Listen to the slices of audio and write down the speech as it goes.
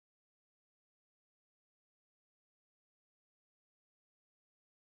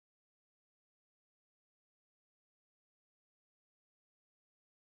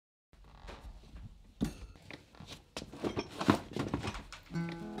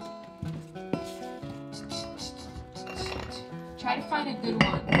Try to find a good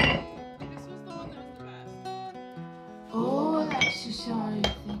one. This was the one that was the best. Oh, Alexis, sorry, I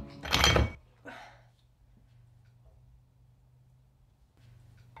think.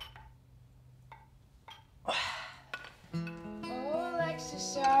 Oh,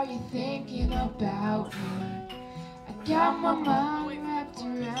 Alexis, are you thinking about me? I got my mind wrapped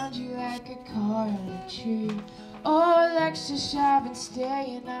around you like a car on a tree. Oh, Alexis, I've been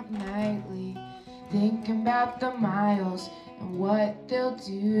staying up nightly, thinking about the miles and what they'll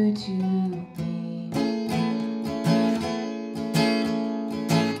do to me.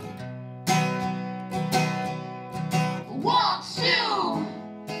 Want to?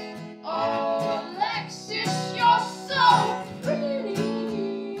 Oh, Alexis, you're so pretty.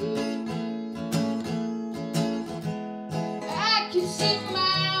 I can see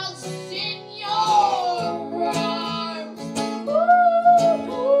miles in your arms. Ooh.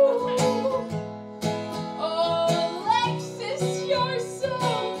 Oh, Alexis, you're so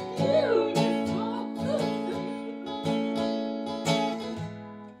beautiful.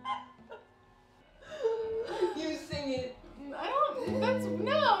 You sing it. I don't. That's no.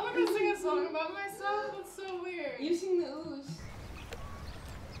 I'm not gonna sing a song about myself. That's so weird. You sing the ooze.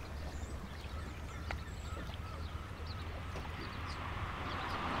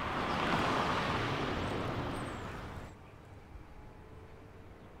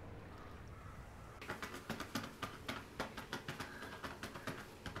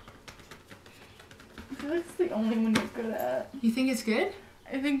 I feel like it's the only one you're good at. You think it's good?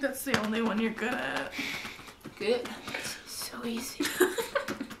 I think that's the only one you're good at. Good. So easy.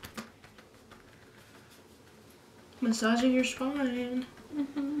 Massaging your spine.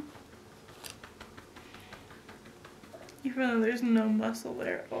 Even though there's no muscle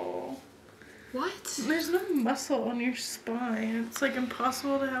there at all. What? There's no muscle on your spine. It's like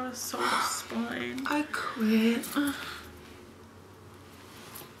impossible to have a soft spine. I quit.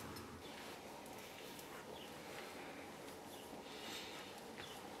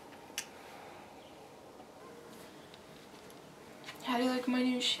 How do you like my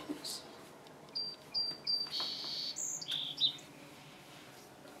new shoes?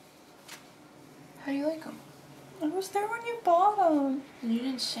 How do you like them? I was there when you bought them. You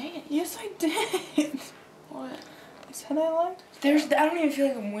didn't say it. Yes, I did. What? I said I liked. I don't even feel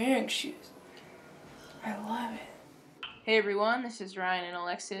like I'm wearing shoes. I love it. Hey everyone, this is Ryan and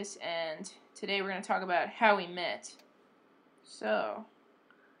Alexis, and today we're going to talk about how we met. So,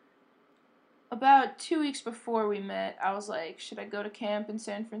 about 2 weeks before we met, I was like, should I go to camp in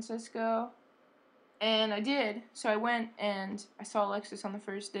San Francisco? And I did. So I went and I saw Alexis on the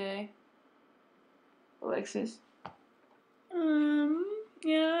first day. Alexis?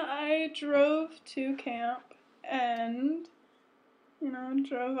 Yeah, I drove to camp and,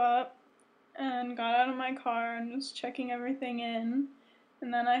 drove up and got out of my car and was checking everything in.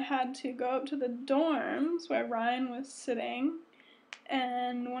 And then I had to go up to the dorms where Ryan was sitting.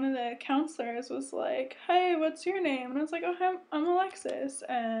 And one of the counselors was like, hey, what's your name? And I was like, oh, I'm Alexis.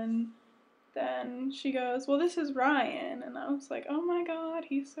 And then she goes, well, this is Ryan. And I was like, oh my god,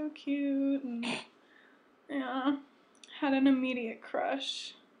 he's so cute. And yeah, had an immediate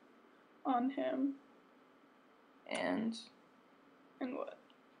crush on him. And what?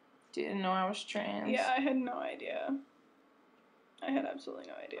 didn't know I was trans. Yeah, I had no idea. I had absolutely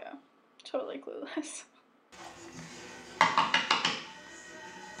no idea. Totally clueless.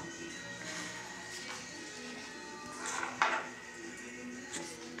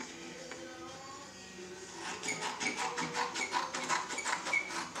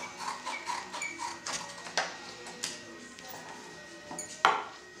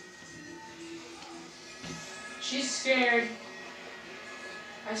 She's scared.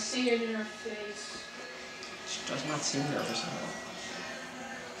 I see it in her face. She does not seem nervous at all.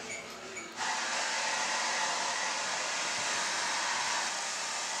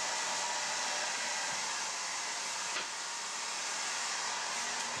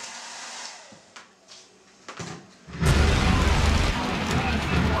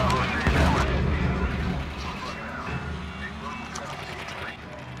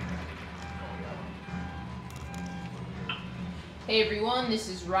 Hey everyone, this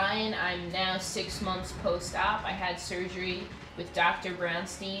is Ryan. I'm now 6 months post-op. I had surgery with Dr.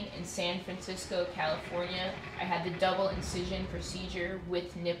 Brownstein in San Francisco, California. I had the double incision procedure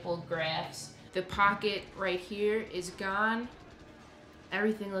with nipple grafts. The pocket right here is gone.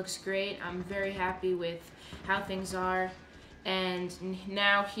 Everything looks great. I'm very happy with how things are. And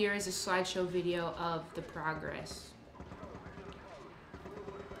now here is a slideshow video of the progress.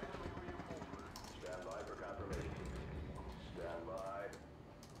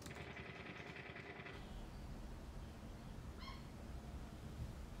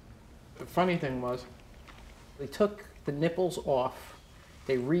 funny thing was, they took the nipples off,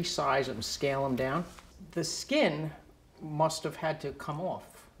 they resize them, scale them down. The skin must have had to come off,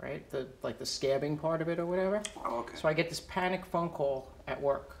 right? Like the scabbing part of it or whatever. Oh, okay. So I get this panic phone call at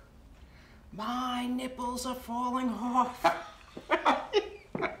work. My nipples are falling off.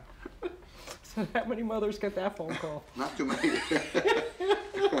 So how many mothers get that phone call? Not too many.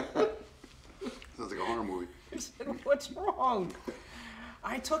 Sounds like a horror movie. I said, what's wrong?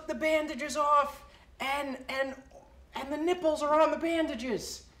 I took the bandages off and the nipples are on the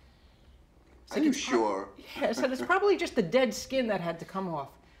bandages. Are you sure? Yeah, I said, it's probably just the dead skin that had to come off.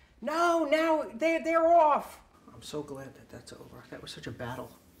 No, now they're off. I'm so glad that that's over. That was such a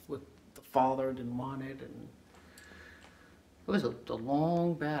battle with the father didn't want it, and it was a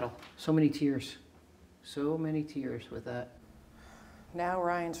long battle. So many tears with that. Now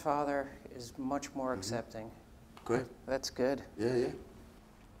Ryan's father is much more accepting. Good. That's good. Yeah, yeah.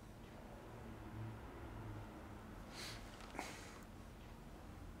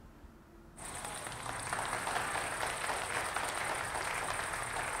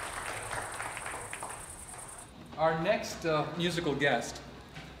 Our next musical guest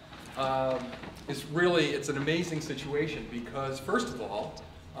it's an amazing situation because, first of all,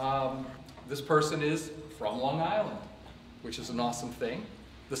 this person is from Long Island, which is an awesome thing.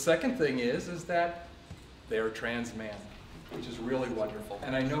 The second thing is that they're a trans man, which is really wonderful.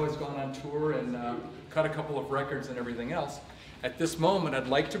 And I know has gone on tour and cut a couple of records and everything else. At this moment, I'd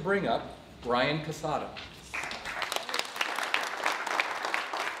like to bring up Ryan Cassata.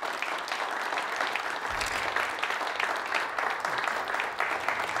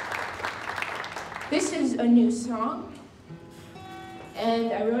 This is a new song,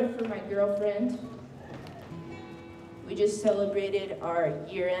 and I wrote it for my girlfriend. We just celebrated our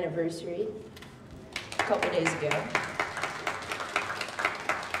year anniversary a couple days ago.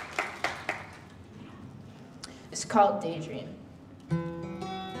 It's called Daydream.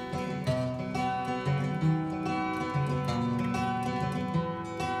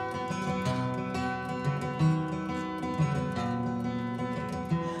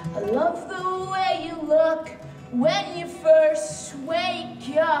 I love the way you look when you first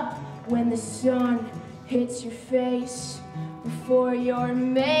wake up, when the sun hits your face before your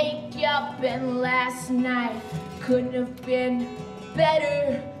makeup. And last night couldn't have been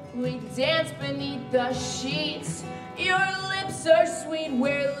better. We danced beneath the sheets. Your lips are sweet.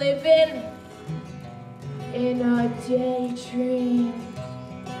 We're living in a daydream.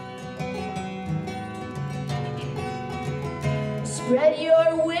 Spread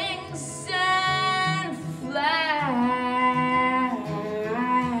your wings and fly.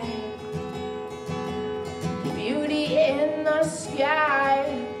 Beauty in the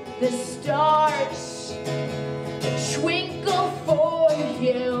sky, the stars twinkle for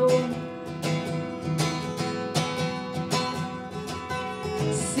you.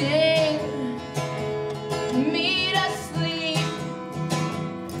 Sing me to sleep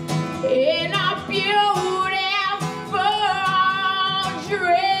in a beautiful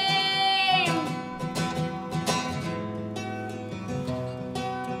dream.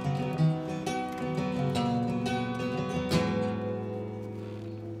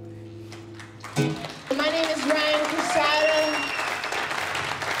 My name is Ryan Cassata.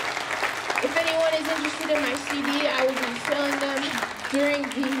 If anyone is interested in my CD, I will be selling them during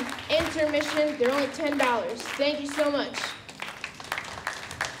the intermission. They're only $10. Thank you so much.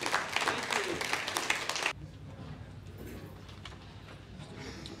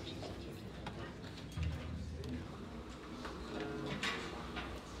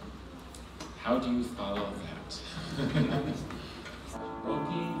 How do you follow that?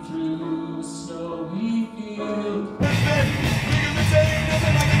 Walking through a snowy field.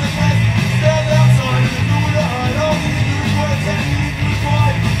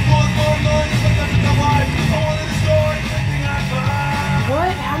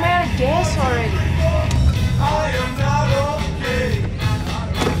 What? How am I out of gas already?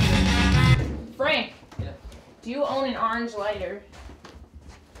 Frank, do you own an orange lighter?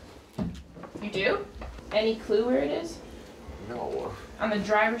 You do? Any clue where it is? No. On the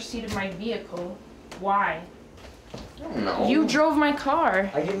driver's seat of my vehicle. Why? I don't know. You drove my car.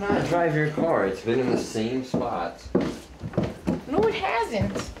 I did not drive your car. It's been in the same spot. No, it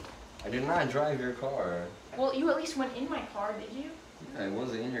hasn't. I did not drive your car. Well, you at least went in my car, did you? Yeah, it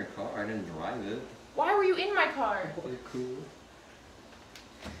wasn't in your car. I didn't drive it. Why were you in my car? Oh, cool.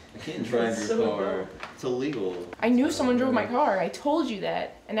 I can't drive your car. It's illegal. I knew someone drove my car. I told you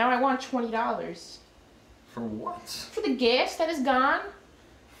that. And now I want $20. For what? For the gas that is gone.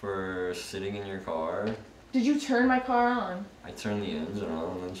 For sitting in your car? Did you turn my car on? I turned the engine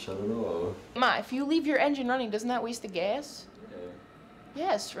on and then shut it off. Ma, if you leave your engine running, doesn't that waste the gas? Yeah.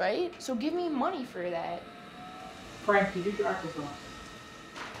 Yes, right? So give me money for that. Frank, did you drive this off?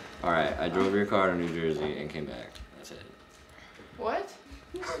 Alright, I drove your car to New Jersey and came back. That's it. What?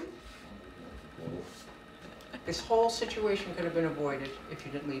 This whole situation could have been avoided if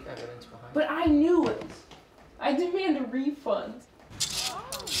you didn't leave evidence behind. But I knew it. I demand a refund. So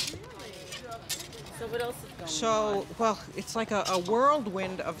what else is going on? So, well, it's like a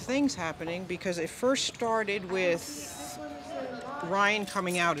whirlwind of things happening because it first started with Ryan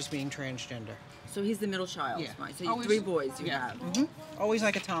coming out as being transgender. So he's the middle child, Yeah. right? So you have Always- 3 boys you Yeah. have. Mm-hmm. Always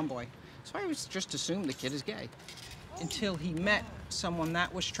like a tomboy. So I was just assumed the kid is gay until he met someone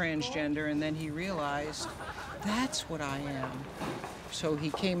that was transgender, and then he realized that's what I am. So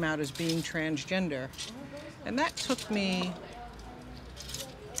he came out as being transgender, and that took me,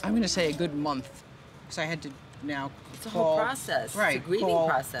 I'm going to say, a good month, because I had to now It's a call, whole process. right? It's a grieving call,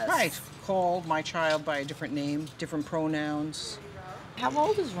 process. Right. Call my child by a different name, different pronouns. How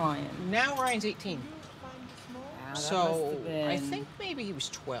old is Ryan? Now Ryan's 18. Wow, that So must have been... I think maybe he was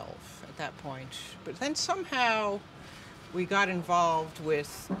 12 at that point. But then somehow we got involved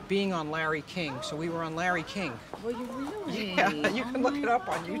with being on Larry King. So we were on Larry King. Well, you really? Yeah, you can look it up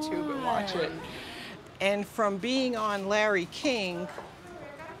on YouTube and watch it. And from being on Larry King,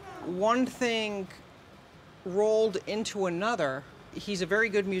 one thing rolled into another. He's a very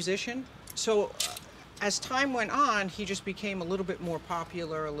good musician. So as time went on, he just became a little bit more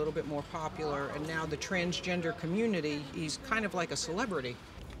popular, and now the transgender community, he's kind of like a celebrity.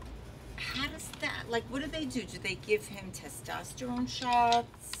 How does that, like, what do they do? Do they give him testosterone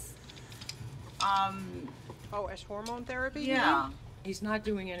shots? Oh, as hormone therapy? Yeah. He's not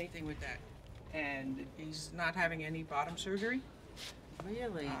doing anything with that. And he's not having any bottom surgery.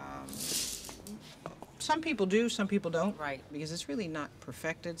 Really? Some people do, some people don't. Right. Because it's really not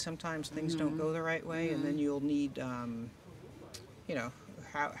perfected. Sometimes things don't go the right way, and then you'll need, you know,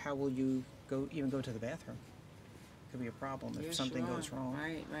 how will you even go to the bathroom? Could be a problem if something goes wrong.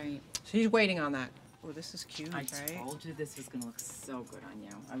 Right, right. So he's waiting on that. Oh, this is cute, I right? told you this was gonna look so good on you.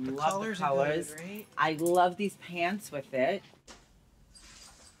 I The love colors the are good, colors. right? I love these pants with it.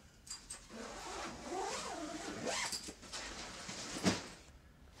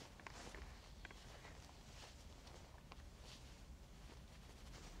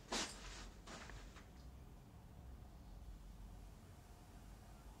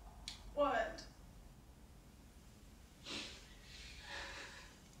 What?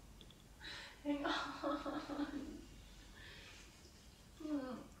 Hang on.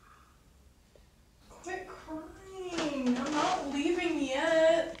 Quit crying. I'm not leaving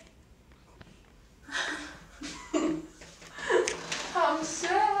yet. I'm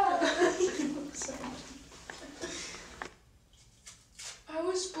sad. I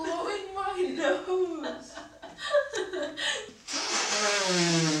was blowing my nose.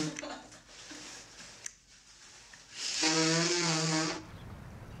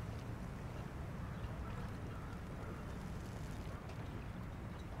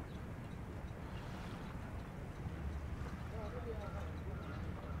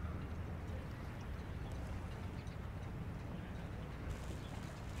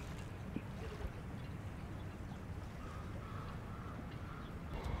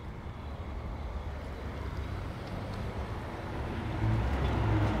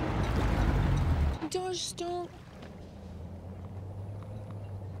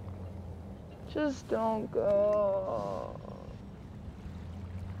 Just don't go.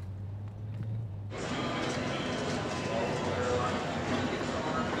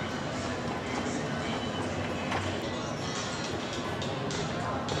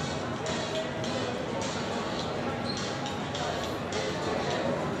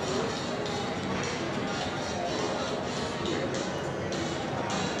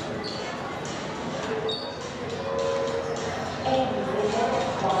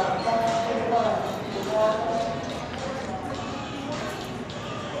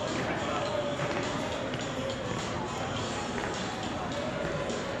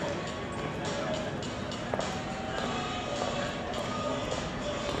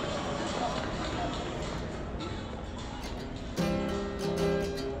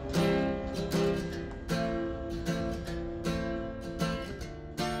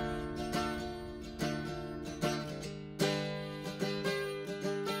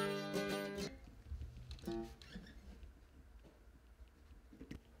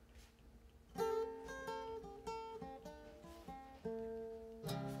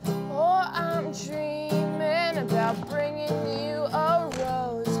 I'm dreaming about bringing you a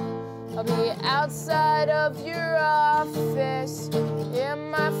rose. I'll be outside outside of your office in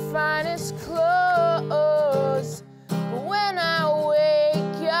my finest clothes. But when I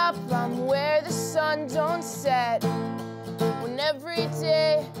wake up, I'm where the sun don't set. When every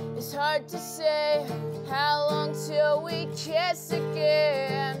day is hard to say, how long till we kiss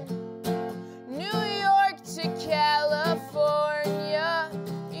again? New York to California,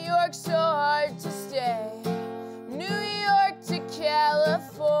 New York so hard to stay. New York to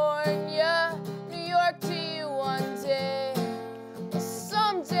California, New York to you one day.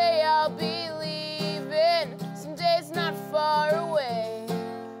 Someday I'll be leaving, someday's not far away.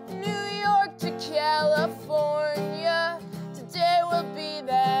 New York to California, today will be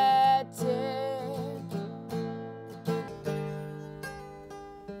that day.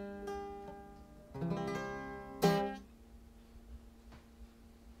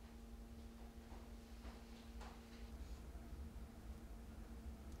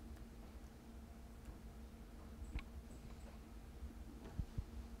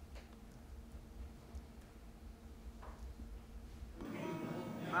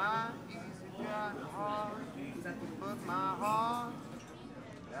 My easy got hard, but my heart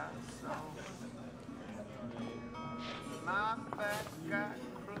got soft. My back got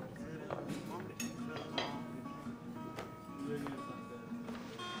crooked and monkey along.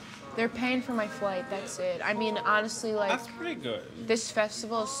 They're paying for my flight, that's it. I mean, honestly, like, That's pretty good. this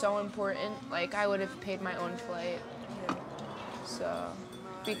festival is so important. Like, I would have paid my own flight. So,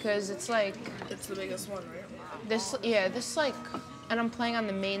 because it's like... It's the biggest one, right? This, like, and I'm playing on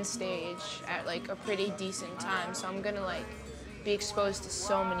the main stage at, like, a pretty decent time. So I'm gonna, like, be exposed to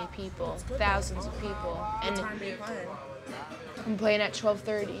so many people, thousands of people. What time are you playing? I'm playing at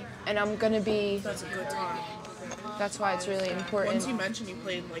 12:30, and I'm gonna be... That's a good time. That's why it's really important. Once you mentioned you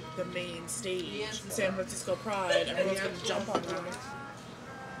played like the main stage, San Francisco Pride, everyone's gonna jump on you.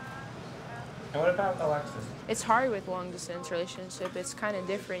 And what about Alexis? It's hard with long distance relationship. It's kind of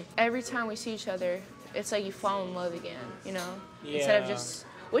different. Every time we see each other, it's like you fall in love again, you know? Yeah. Instead of just,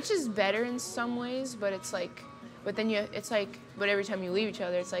 which is better in some ways, but it's like, but then but every time you leave each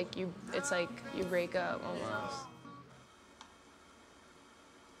other, it's like you break up almost.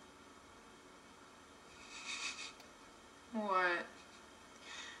 What?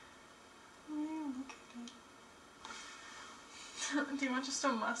 Do you want just a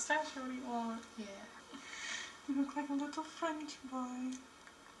mustache or what do you want? Yeah. You look like a little French boy.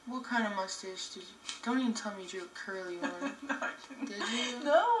 What kind of mustache did you? Don't even tell me you drew a curly one. No, I didn't. Did you?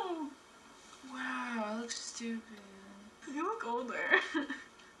 No. Wow, I look stupid. You look older.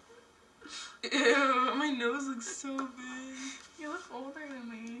 Ew, my nose looks so big. You look older than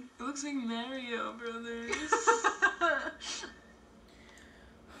me. It looks like Mario Brothers.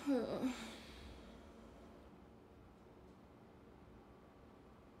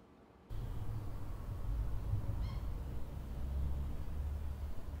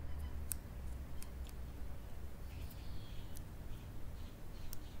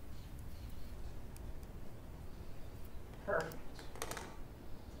 Perfect.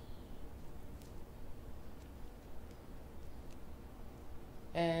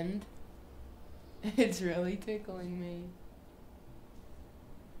 And it's really tickling me.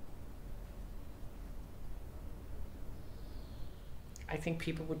 I think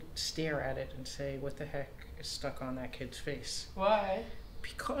people would stare at it and say, what the heck is stuck on that kid's face? Why?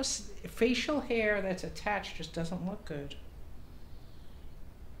 Because facial hair that's attached just doesn't look good.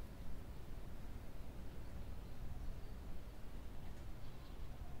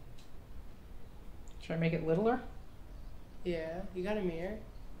 Should I make it littler? Yeah, you got a mirror?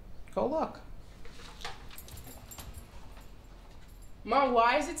 Go look. Mom,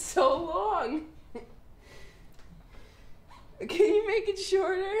 why is it so long? Can you make it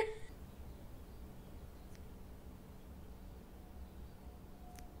shorter?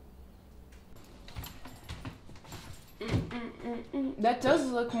 That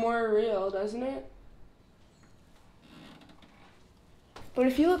does look more real, doesn't it? But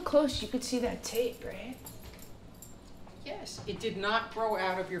if you look close, you could see that tape, right? Yes, it did not grow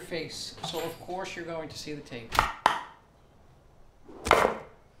out of your face, so of course you're going to see the tape.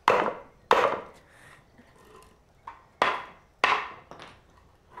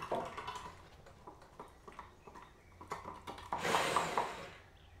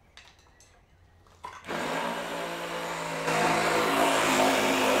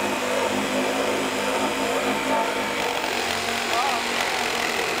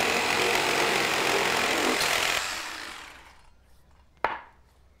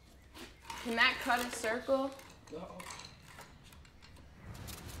 Can that cut a circle? No.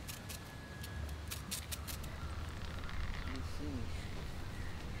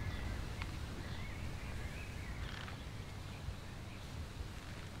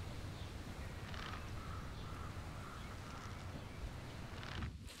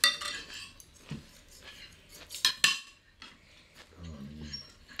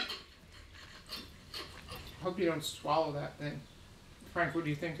 Hope you don't swallow that thing. Frank, what do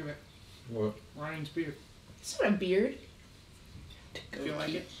you think of it? What? Ryan's beard. It's not a beard. Do you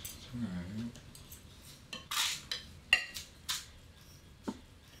like it? Alright.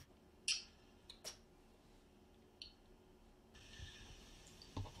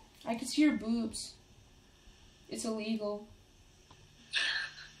 I can see your boobs. It's illegal.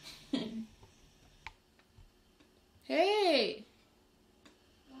 Hey!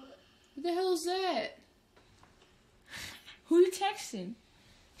 What the hell is that? Who you texting?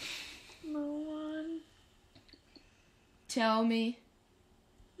 No one. Tell me.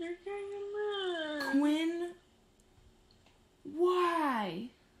 You're getting mad. Quinn? Why?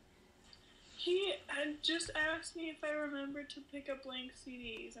 He had just asked me if I remembered to pick up blank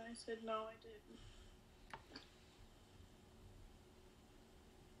CDs, and I said no, I didn't.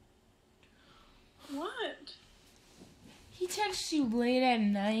 What? He texts you late at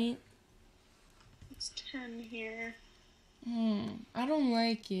night. It's 10 here. I don't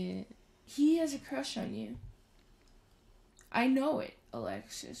like it. He has a crush on you. I know it,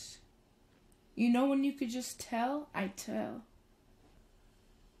 Alexis. You know when you could just tell? I tell.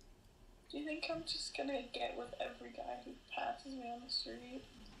 Do you think I'm just gonna get with every guy who passes me on the street?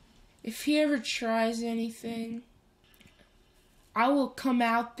 If he ever tries anything, I will come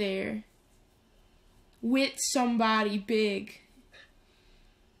out there with somebody big.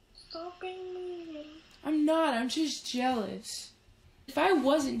 Stop being mean. I'm not, I'm just jealous. If I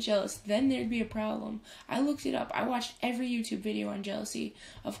wasn't jealous, then thered be a problem. I looked it up. I watched every YouTube video on jealousy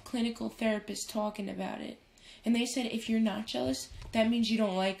of clinical therapists talking about it. And they said if you're not jealous, that means you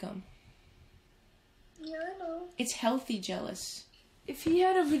don't like them. Yeah, I know. It's healthy jealous. If he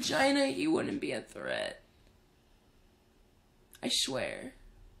had a vagina, he wouldn't be a threat. I swear.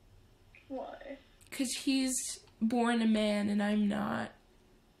 Why? 'Cause he's born a man and I'm not.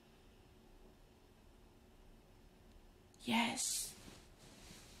 Yes.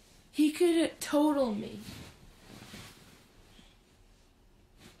 He could total me.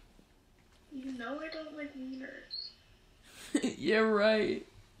 You know I don't like wieners. You're right.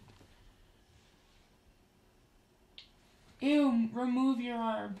 Ew, remove your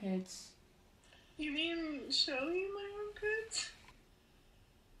armpits. You mean show you my armpits?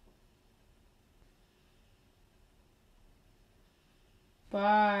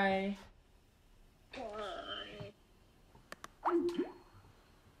 Bye. Bye.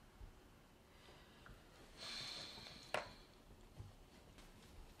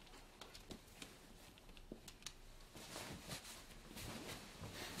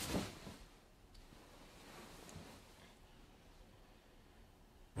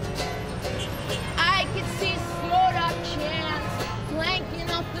 I could see slowed up cans flanking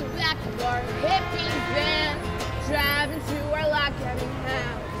off the back of our hippie van, driving to our lock-having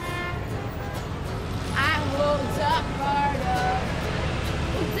house. I hold up hard up,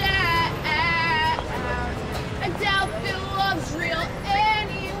 down. I doubt that love's real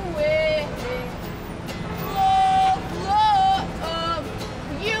anyway. Love,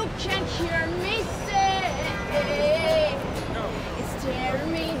 you can hear me say, it's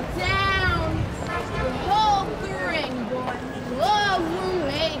tearing me down. The whole rainbow and love will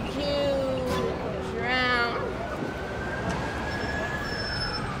make you drown.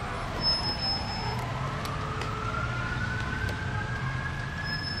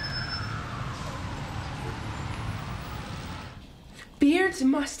 Beards,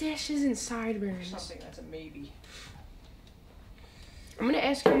 mustaches, and sideburns. Something that's a maybe. I'm gonna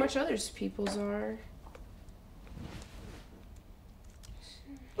ask how much others people's are.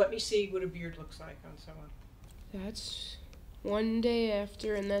 Let me see what a beard looks like on someone. That's 1 day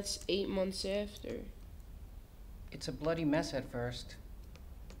after, and that's 8 months after. It's a bloody mess at first.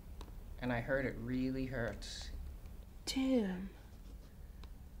 And I heard it really hurts. Damn.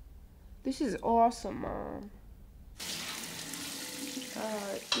 This is awesome, Mom.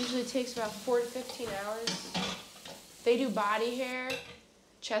 It usually takes about 4 to 15 hours. They do body hair,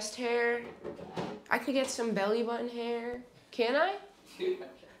 chest hair. I could get some belly button hair. Can I?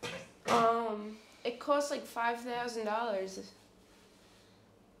 It costs like $5,000.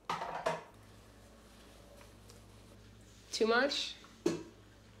 Too much?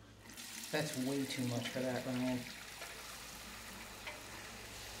 That's way too much for that, Ryan.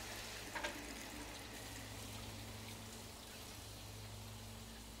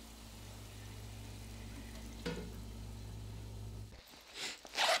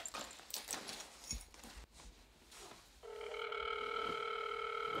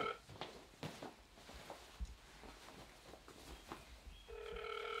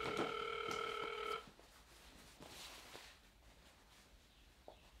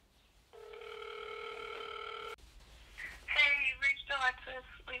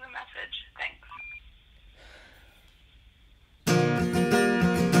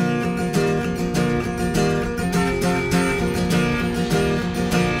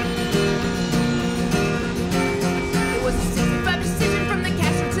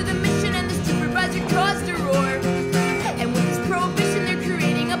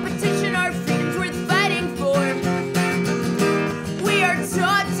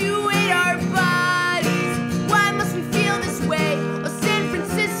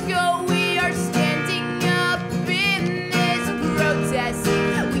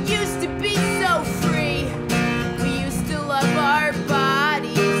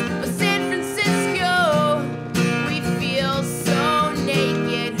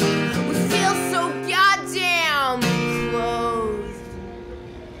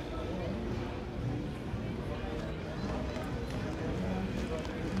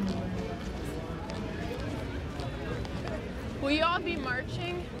 Will you all be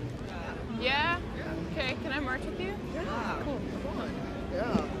marching? Yeah? Okay, can I march with you? Yeah. Cool. Come on.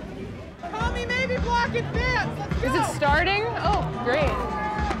 Yeah. Tommy, maybe block it dance. Let's go. Is it starting? Oh, great.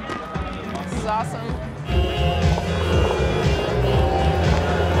 This is awesome.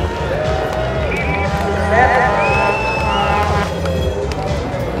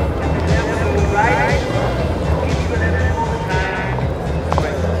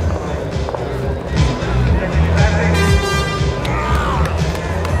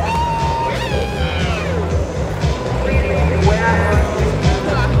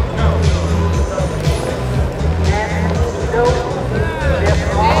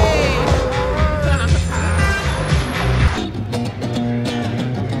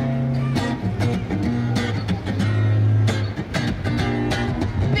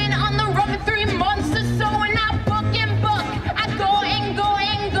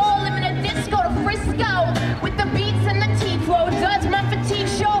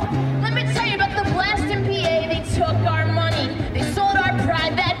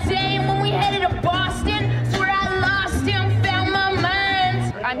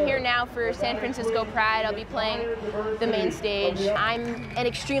 For San Francisco Pride, I'll be playing the main stage. I'm an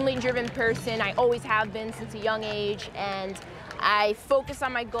extremely driven person. I always have been since a young age, and I focus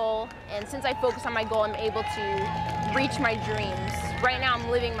on my goal. And since I focus on my goal, I'm able to reach my dreams. Right now, I'm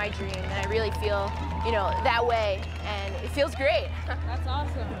living my dream, and I really feel, you know, that way, and it feels great. That's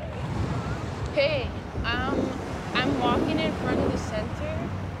awesome. Hey, I'm walking in front of the center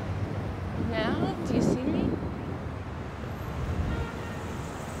now. Do you see me?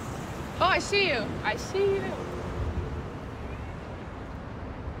 Oh, I see you. I see you.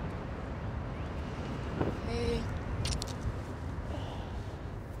 Hey.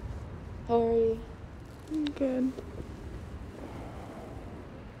 How are you? I'm good.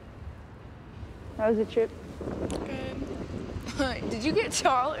 How was the trip? Good. Did you get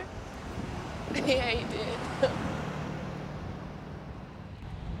taller? Yeah, you did.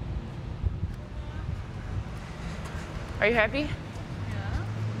 Are you happy?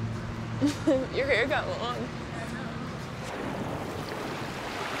 Your hair got long.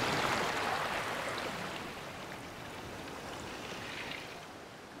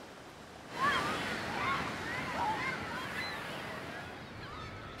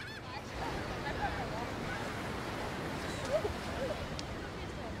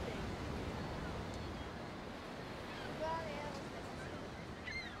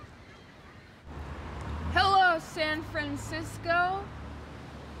 Hello, San Francisco.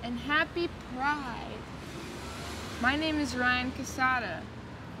 And happy Pride. My name is Ryan Cassata.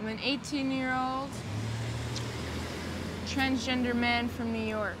 I'm an 18-year-old transgender man from New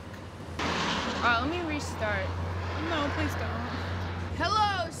York. Let me restart. No, please don't.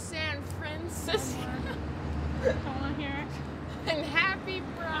 Hello, San Francisco. I want to hear it. And happy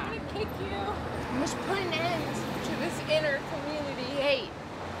Pride. I'm gonna kick you. We must put an end to this inner community hate.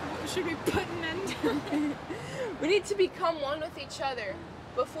 What should we put an end to? We need to become one with each other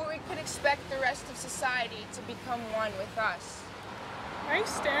before we could expect the rest of society to become one with us. Why are you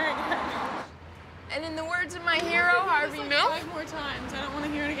staring at me? And in the words of my hero, Harvey Milk, 5 more times. I don't want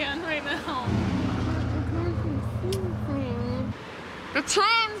to hear it again right now. the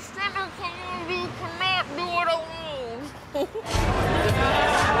transgender community cannot do it alone.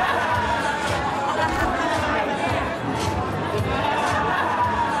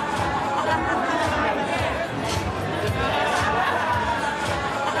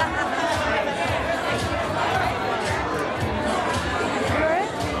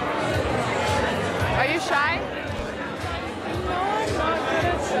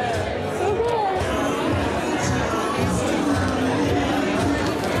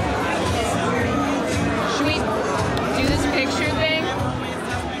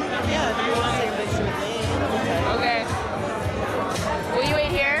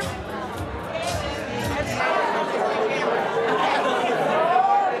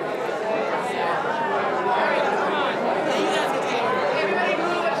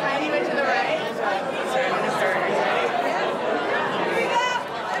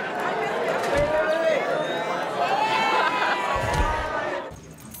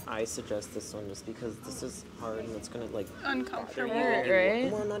 I suggest this one just because this is hard and it's gonna like uncomfortable,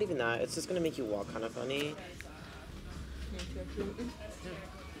 right? Well, not even that. It's just gonna make you walk kind of funny.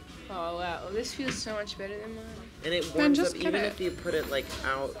 Oh wow, this feels so much better than mine. And it warms up even if you put it like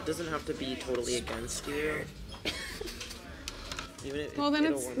out. It doesn't have to be totally against you. Even if, well, then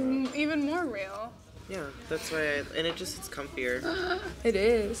it's even more real. Yeah, that's why. And it's comfier. It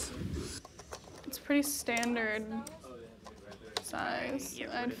is. It's pretty standard size,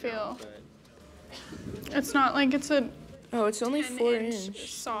 I'd feel. It's not like it's a Oh, it's only 4 10-inch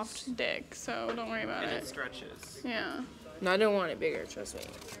inch. soft dick, so don't worry about And it. it stretches. Yeah. No, I don't want it bigger, trust me.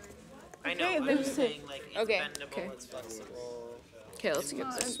 I know, Okay, I'm then just saying, like, it's okay, bendable, okay. it's flexible. Okay, let's get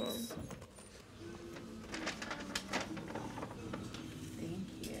this one. Thank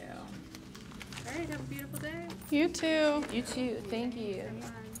you. All right, have a beautiful day. You too. You too, thank you.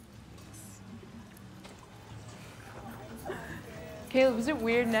 Caleb, is it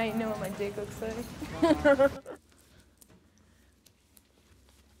weird now you know what my dick looks like?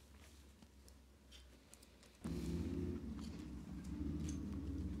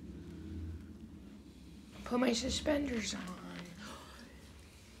 Put my suspenders on.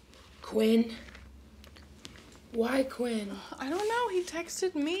 Quinn? Why Quinn? I don't know, he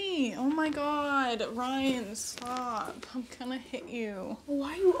texted me. Oh my god, Ryan, stop. I'm gonna hit you.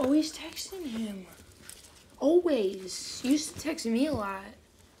 Why are you always texting him? Always. You used to text me a lot.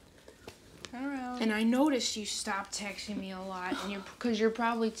 Turn around. And I noticed you stopped texting me a lot, and because you're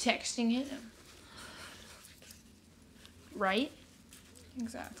probably texting him. Right?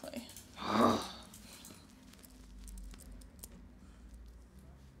 Exactly.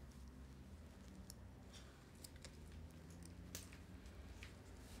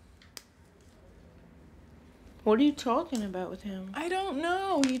 What are you talking about with him? I don't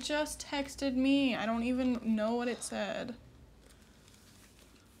know. He just texted me. I don't even know what it said.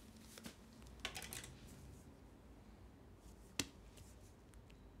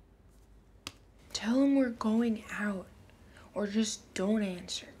 Tell him we're going out. Or just don't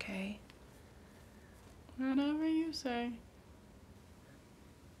answer, okay? Whatever you say.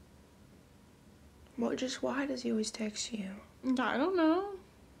 Well, just why does he always text you? I don't know.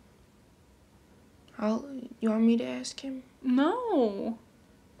 You want me to ask him? No.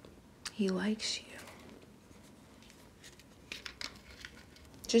 He likes you.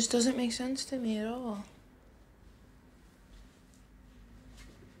 Just doesn't make sense to me at all.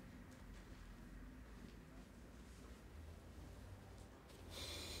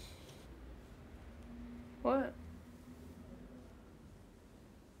 What?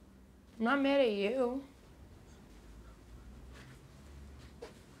 I'm not mad at you.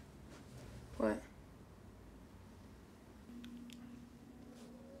 What?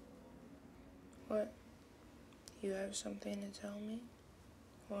 What? You have something to tell me?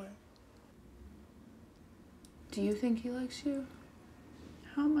 What? Do you think he likes you?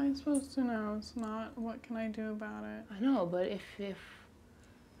 How am I supposed to know? It's not, what can I do about it? I know, but if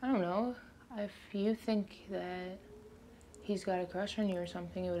I don't know, if you think that he's got a crush on you or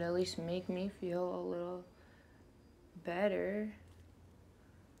something, it would at least make me feel a little better.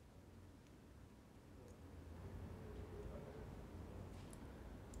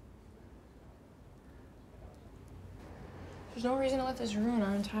 There's no reason to let this ruin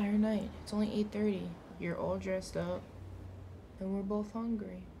our entire night. It's only 8:30. You're all dressed up, and we're both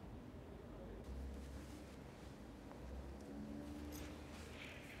hungry.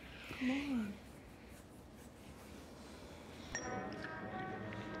 Come on.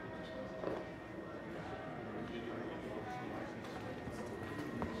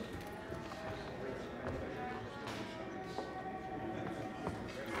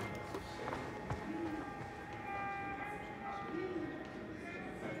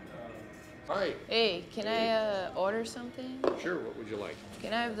 Hi. Hey, can I order something? Sure, what would you like?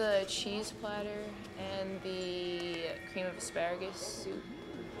 Can I have the cheese platter and the cream of asparagus soup?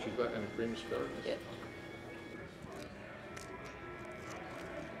 Cheese back and cream asparagus? Yeah.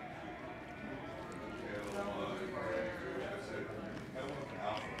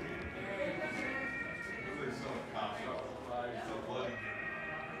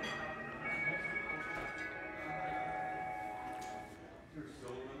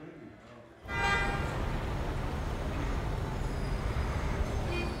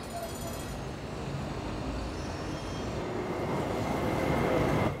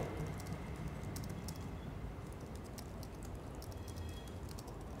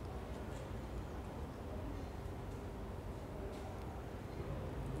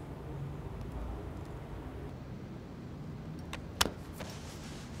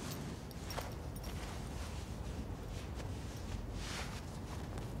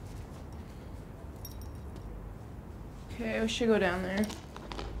 Okay, we should go down there.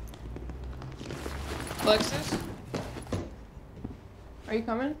 Alexis? Are you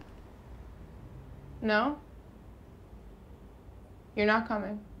coming? No? You're not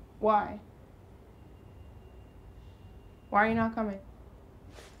coming. Why? Why are you not coming?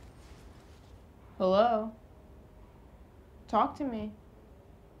 Hello? Talk to me.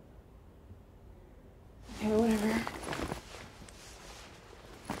 Okay, whatever.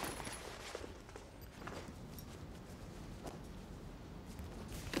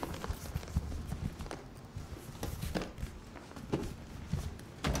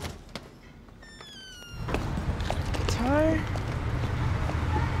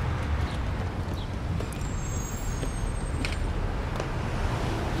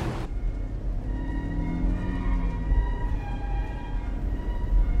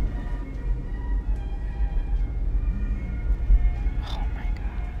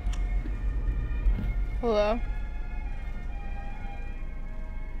 Hello?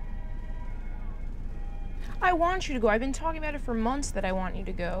 I want you to go. I've been talking about it for months that I want you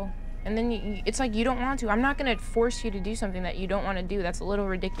to go. And then it's like you don't want to. I'm not gonna force you to do something that you don't want to do. That's a little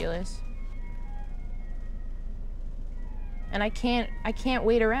ridiculous. And I can't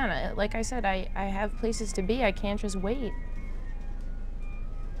wait around. Like I said, I have places to be. I can't just wait.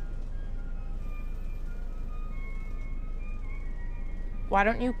 Why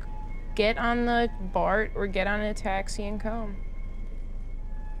don't you get on the BART or get on a taxi and come?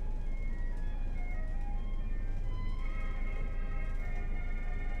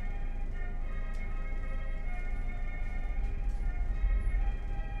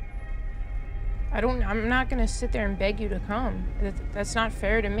 I'm not gonna sit there and beg you to come. That's not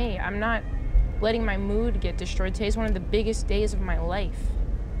fair to me. I'm not letting my mood get destroyed. Today's one of the biggest days of my life.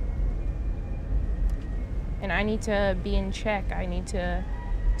 And I need to be in check. I need to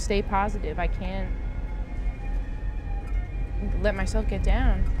stay positive. I can't let myself get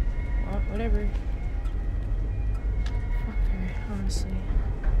down. Well, whatever. Fuck her, honestly.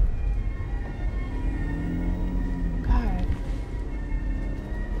 God.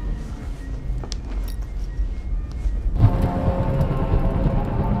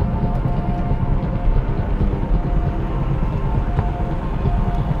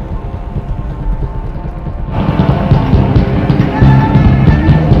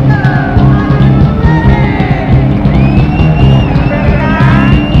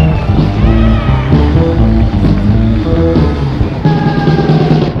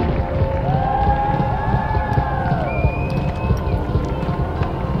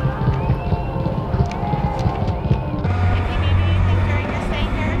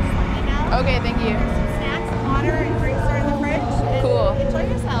 Okay, thank you. Some snacks, water, and drinks are in the fridge. Cool. Enjoy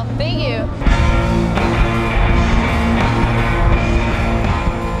yourself. Thank you.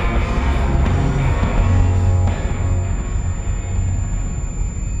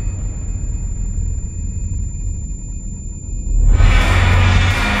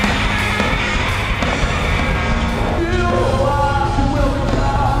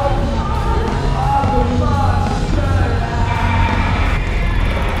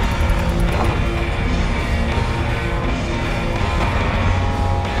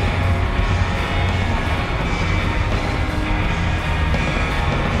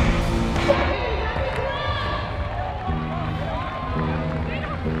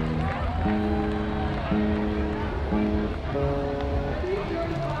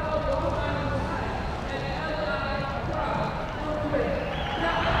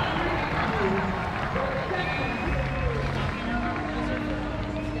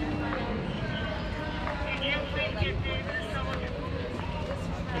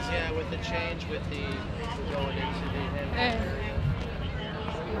 Yeah, with the change, with the going into the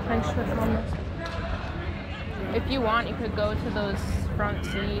French whip moment. If you want, you could go to those front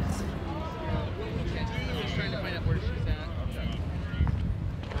seats.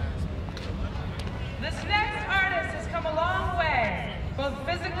 This next artist has come a long way, both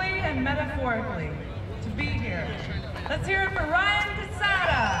physically and metaphorically, to be here. Let's hear it for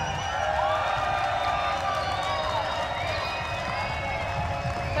Cassata.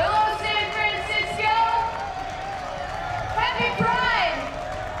 Hello, San Francisco! Happy Pride!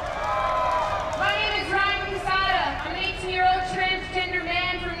 My name is Cassata. I'm an 18-year-old transgender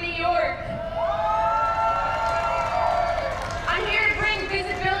man from New York. I'm here to bring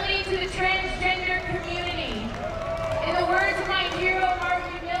visibility to the transgender community. In the words of my hero,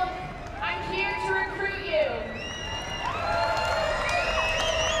 Marky Milk, I'm here to recruit you.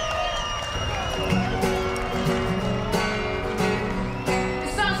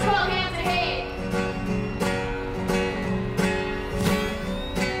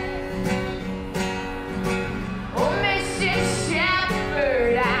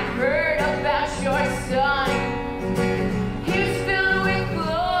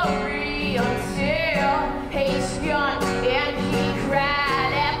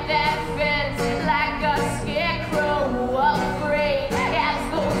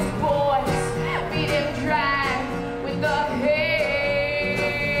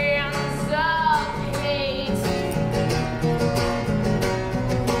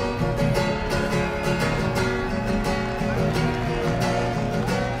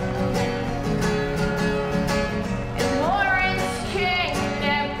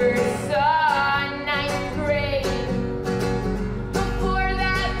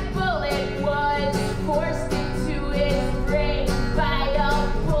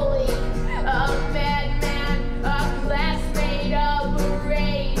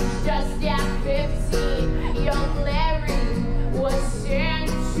 Young Larry was sent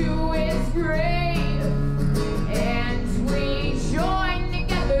to his grave.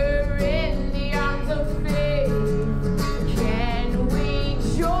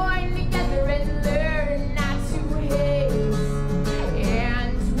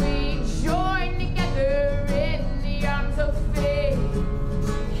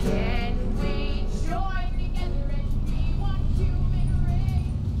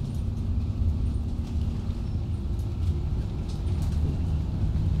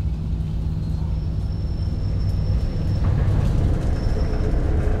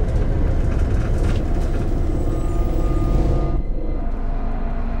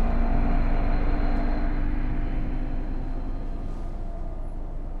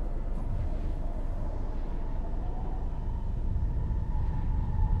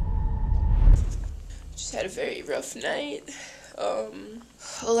 just had a very rough night.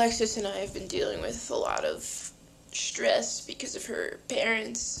 Alexis and I have been dealing with a lot of stress because of her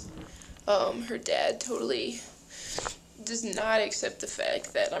parents. Her dad totally does not accept the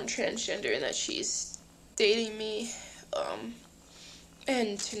fact that I'm transgender and that she's dating me.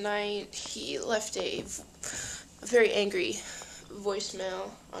 And tonight he left a very angry voicemail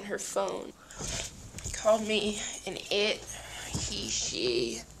on her phone. He called me an it, he,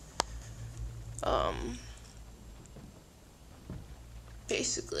 she.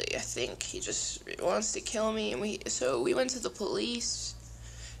 Basically, I think he just wants to kill me, and so we went to the police,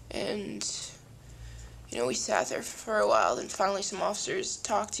 and, you know, we sat there for a while, and finally some officers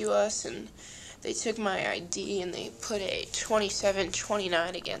talked to us, and they took my ID, and they put a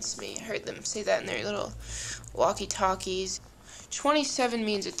 2729 against me. I heard them say that in their little walkie-talkies. 27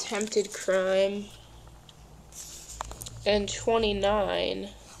 means attempted crime, and 29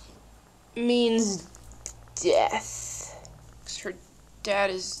 means death. 'Cause her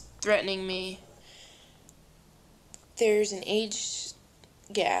dad is threatening me. There's an age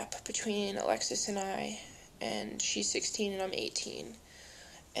gap between Alexis and I, and she's 16 and I'm 18.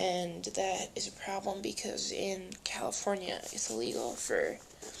 And that is a problem because in California it's illegal for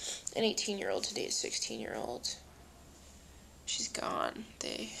an 18-year-old to date a 16-year-old. She's gone.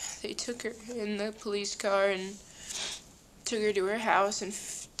 They took her in the police car and took her to her house and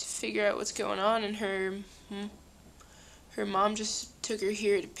to figure out what's going on, and her mom just took her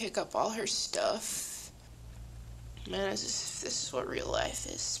here to pick up all her stuff. Man, this is what real life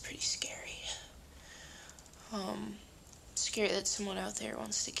is. It's pretty scary. Scary that someone out there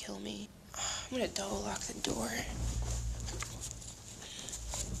wants to kill me. I'm gonna double lock the door.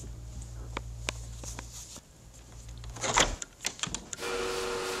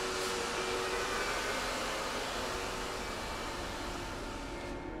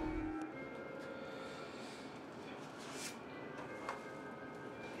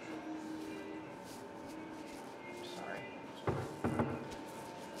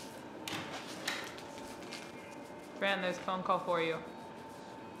 Fran, there's a phone call for you.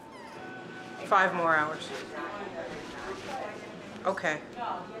 5 more hours. Okay.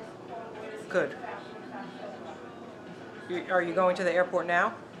 Good. Are you going to the airport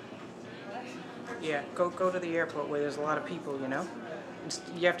now? Yeah, go to the airport where there's a lot of people, you know?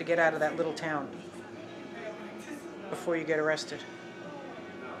 You have to get out of that little town before you get arrested.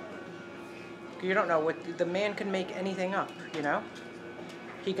 You don't know what, the man can make anything up, you know?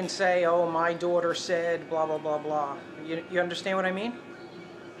 He can say, oh, my daughter said, blah, blah, blah, blah. You understand what I mean?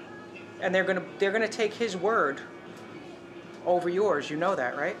 And they're gonna take his word over yours. You know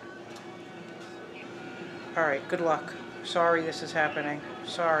that, right? All right, good luck. Sorry this is happening.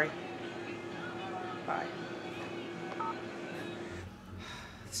 Sorry. Bye.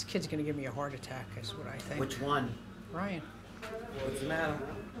 This kid's gonna give me a heart attack, is what I think. Which one? Ryan. What's the matter?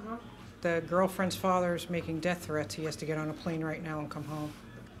 The girlfriend's father's making death threats. He has to get on a plane right now and come home.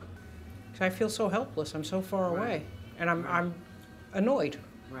 'Cause I feel so helpless. I'm so far away. And I'm annoyed.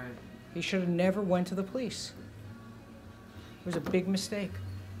 Right. He should have never went to the police. It was a big mistake.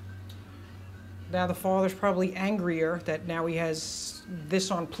 Now the father's probably angrier that now he has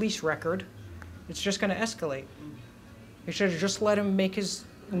this on police record. It's just going to escalate. They should have just let him make his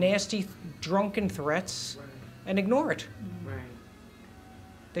nasty, drunken threats and ignore it. Right.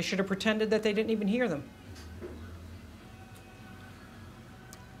 They should have pretended that they didn't even hear them.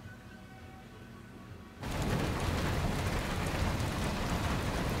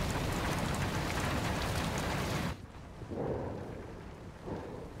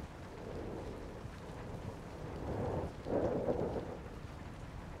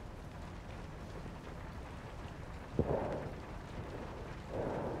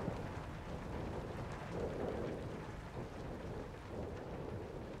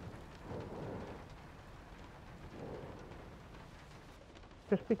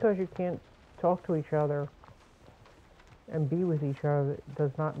 Just because you can't talk to each other and be with each other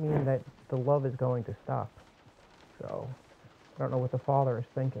does not mean that the love is going to stop. So, I don't know what the father is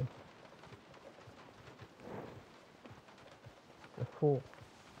thinking. A fool.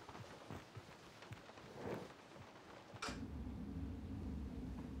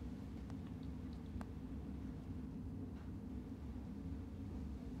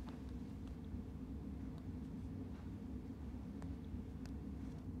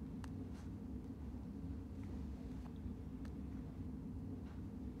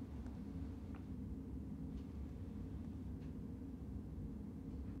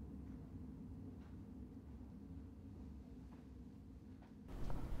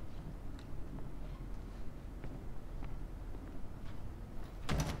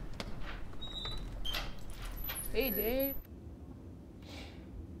 Hey, Dave.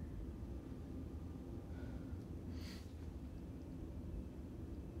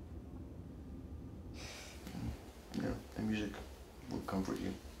 You know, the music will comfort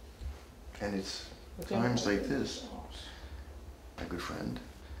you. And it's times like this, my good friend,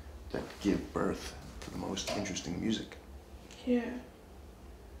 that give birth to the most interesting music. Yeah.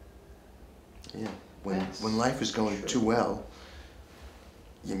 Yeah. When life is going too well,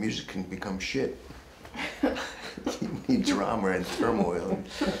 your music can become shit. You need drama and turmoil,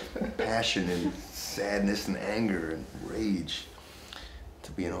 and passion and sadness and anger and rage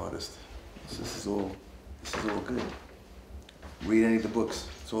to be an artist. This is all good. Read any of the books,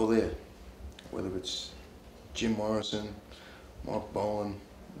 it's all there. Whether it's Jim Morrison, Mark Bolan,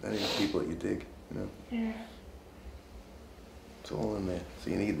 any of the people that you dig, you know? Yeah. It's all in there.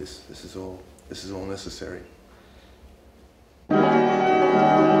 So you need this. This is all necessary.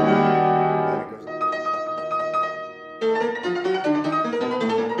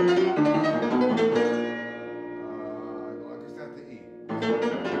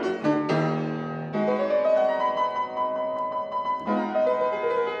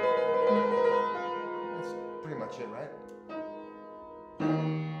 Pretty much it, right?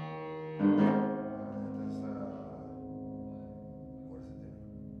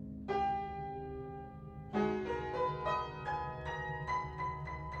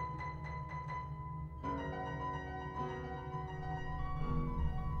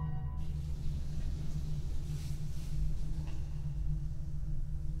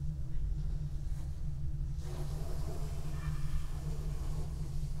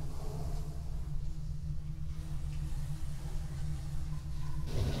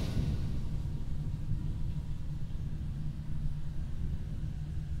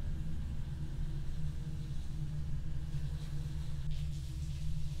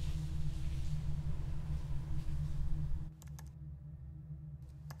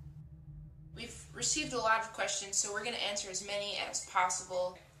 We've received a lot of questions, so we're going to answer as many as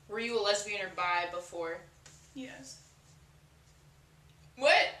possible. Were you a lesbian or bi before? Yes.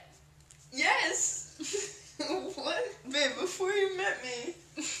 What? Yes! What? Babe, before you met me,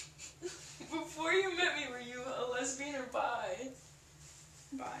 were you a lesbian or bi?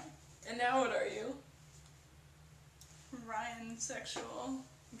 Bi. And now what are you? Ryan sexual.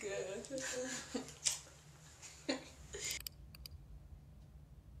 Good.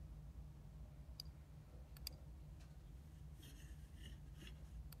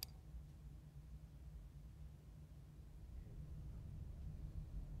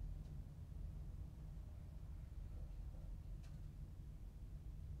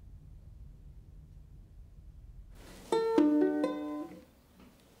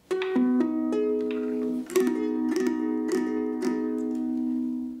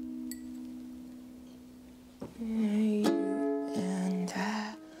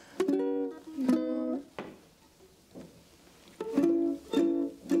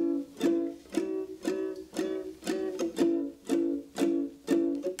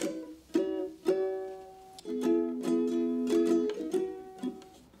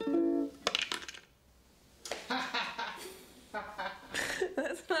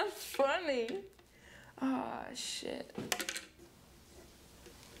 That's not funny. Ah, shit.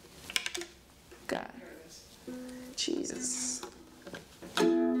 God. Jesus.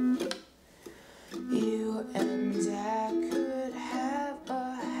 You and I could have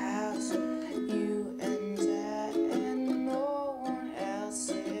a house. You and I and no one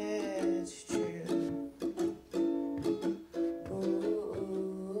else. It's true. Ooh.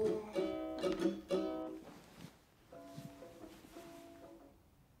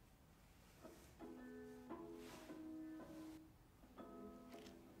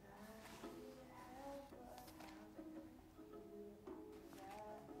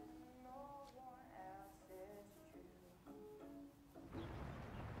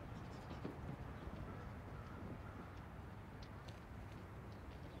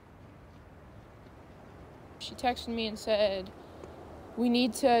 She texted me and said, we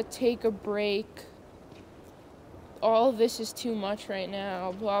need to take a break. All of this is too much right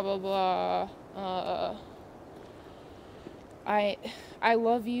now, blah, blah, blah. I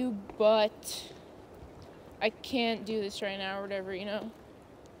love you, but I can't do this right now or whatever, you know?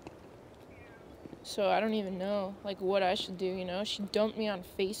 So I don't even know, like, what I should do, you know? She dumped me on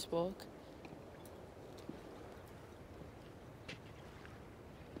Facebook.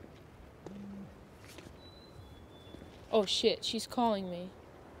 Oh shit, she's calling me.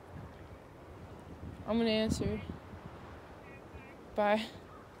 I'm gonna answer. Bye.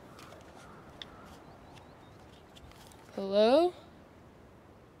 Hello?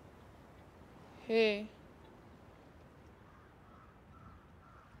 Hey.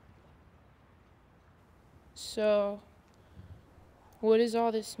 So, what does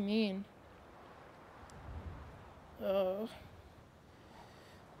all this mean? Oh.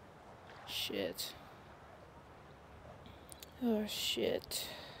 Shit. Oh, shit.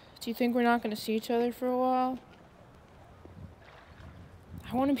 Do you think we're not gonna see each other for a while?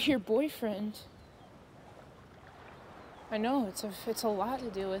 I want to be your boyfriend. I know, it's a lot to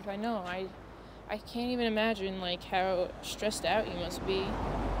deal with, I know. I can't even imagine, like, how stressed out you must be.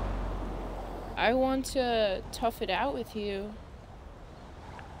 I want to tough it out with you.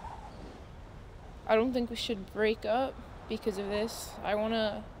 I don't think we should break up because of this. I want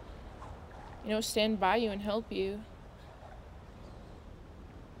to, stand by you and help you.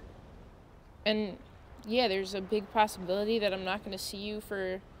 And yeah, there's a big possibility that I'm not going to see you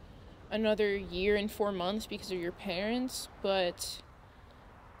for another year and 4 months because of your parents, but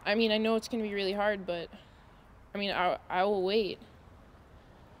I mean, I know it's going to be really hard, but I mean, I will wait.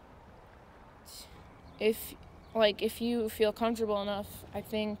 If you feel comfortable enough, I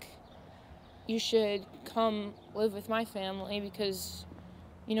think you should come live with my family because,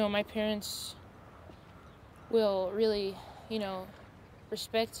 my parents will really,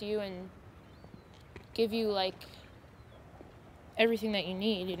 respect you and give you, like, everything that you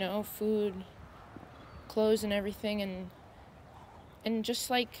need, food, clothes and everything, and just,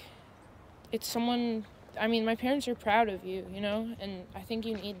 like, it's someone, I mean, my parents are proud of you, and I think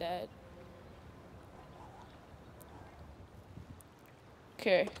you need that.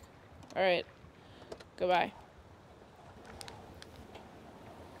 Okay. All right. Goodbye.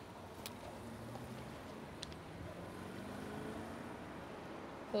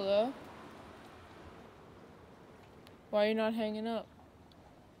 Hello? Why are you not hanging up?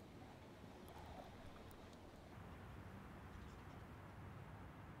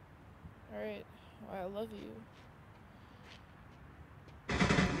 All right. Well, I love you.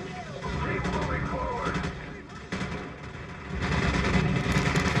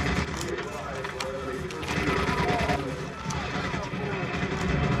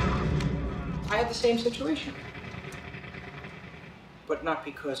 I had the same situation. But not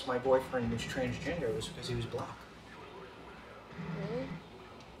because my boyfriend was transgender, it was because he was black. Really?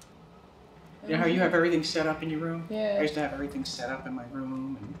 You know how you have everything set up in your room? Yeah. I used to have everything set up in my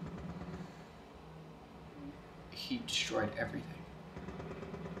room, and he destroyed everything.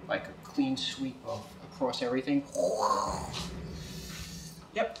 Like a clean sweep across everything.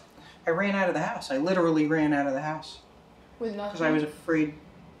 Yep. I ran out of the house. I literally ran out of the house. With nothing? Because I was afraid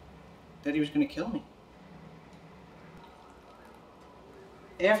that he was going to kill me.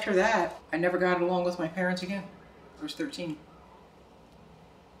 After that, I never got along with my parents again. I was 13.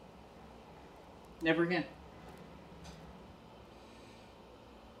 Never again.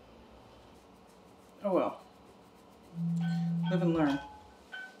 Oh well. Live and learn.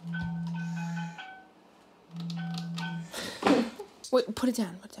 Wait, put it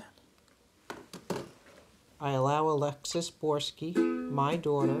down, put it down. I allow Alexis Borsky, my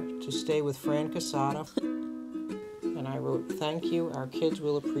daughter, to stay with Fran Cassata. And I wrote, "Thank you, our kids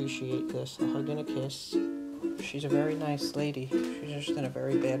will appreciate this. A hug and a kiss." She's a very nice lady. She's just in a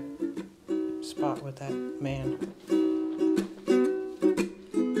very bad spot with that man.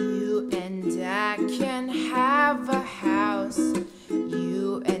 You and I can have a house.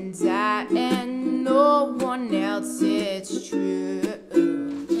 You and I and no one else, it's true.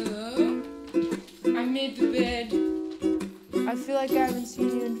 Hello? I made the bed. I feel like I haven't seen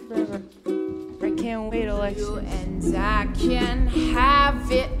you in forever. I can't wait, Alexis. You and I can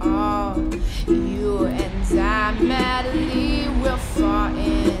have it all. You and I madly will fall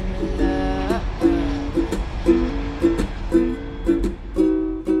in love.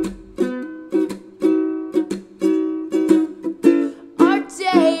 Our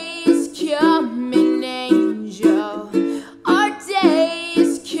days coming, angel. Our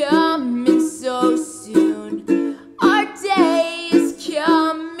days coming so soon. Our days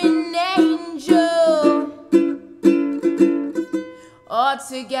coming, angel. All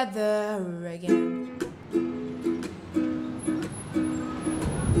together again.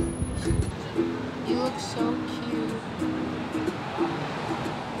 You look so cute.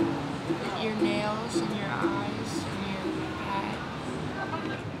 With your nails and your eyes and your hat.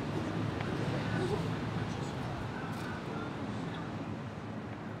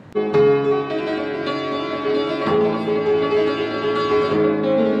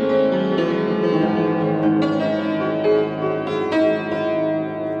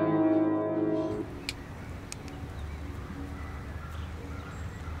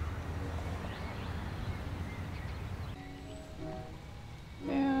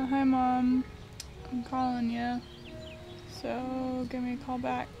 Yeah, hi Mom. I'm calling you. So give me a call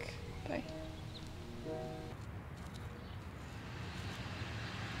back. Bye.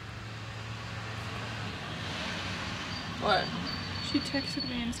 What? She texted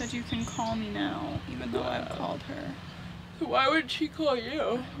me and said you can call me now, even though I've called her. Why would she call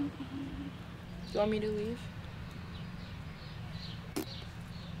you? Do you want me to leave?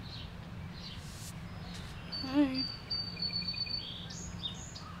 Hey.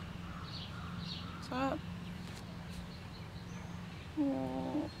 What's up?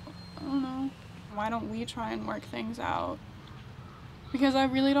 Well, I don't know. Why don't we try and work things out? Because I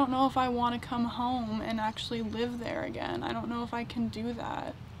really don't know if I want to come home and actually live there again. I don't know if I can do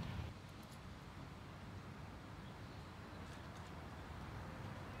that.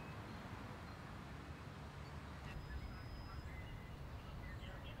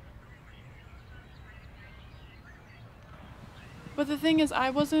 But the thing is,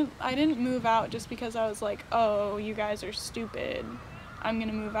 I didn't move out just because I was like, oh, you guys are stupid, I'm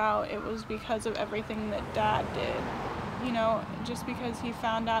gonna move out. It was because of everything that Dad did. You know, just because he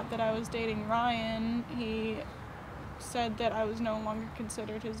found out that I was dating Ryan, he said that I was no longer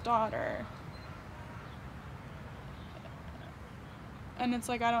considered his daughter. And it's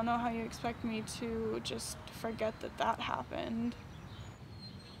like, I don't know how you expect me to just forget that that happened.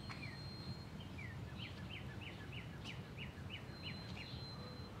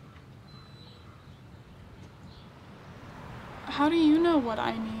 How do you know what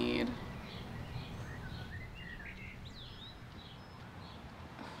I need?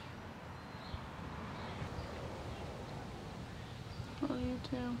 Well, you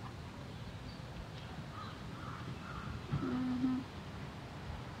too.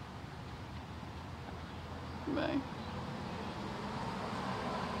 Bye.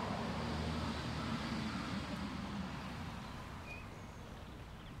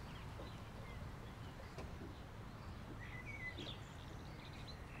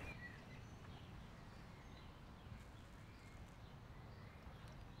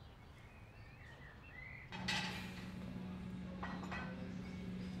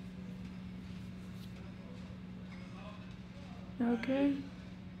 Okay.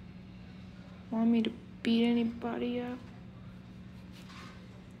 Want me to beat anybody up?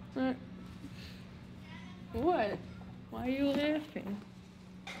 What? Why are you laughing?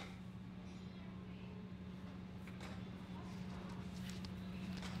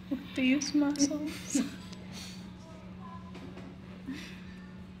 With these muscles?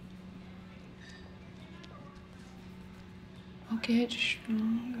 I'll get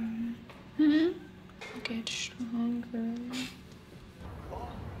stronger. I'll get stronger.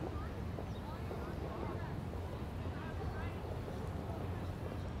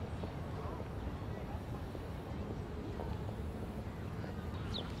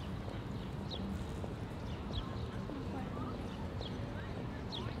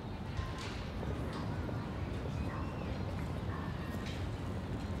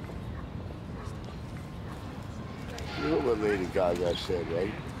 You heard what Lady Gaga said, right?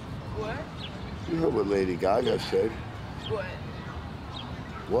 What? You heard what Lady Gaga said. What?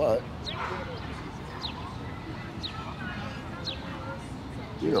 What?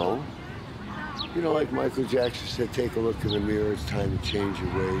 You know, like Michael Jackson said, take a look in the mirror, it's time to change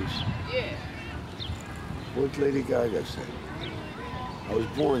your ways. Yeah. What'd Lady Gaga say? I was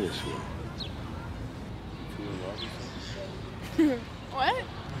born this way. What?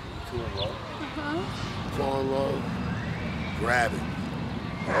 Two in love? Uh-huh. Fall in love, grab it,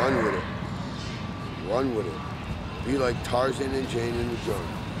 run with it, run with it. Be like Tarzan and Jane in the jungle.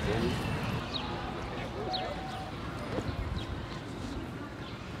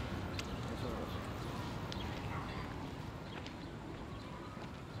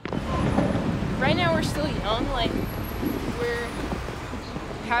 Right now we're still young, like we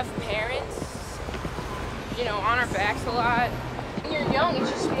have parents, you know, on our backs a lot. When you're young,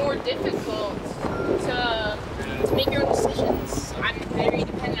 it's just more difficult to make your own decisions. I'm very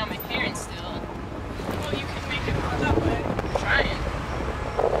dependent on my parents still. Well, you can make it not that way. I'm trying.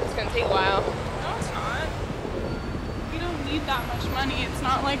 It's gonna take a while. No, it's not. We don't need that much money. It's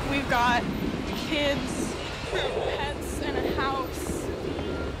not like we've got kids, pets, and a house.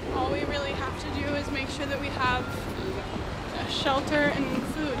 All we really have to do is make sure that we have a shelter and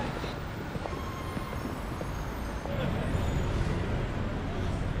food.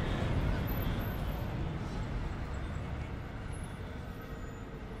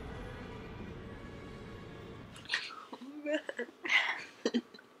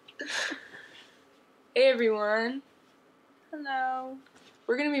 Hey everyone. Hello.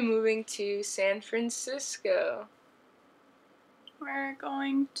 We're gonna be moving to San Francisco. We're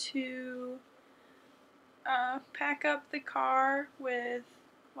going to pack up the car with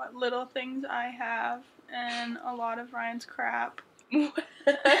what little things I have and a lot of Ryan's crap. I'm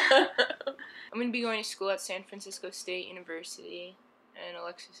going to be going to school at San Francisco State University, and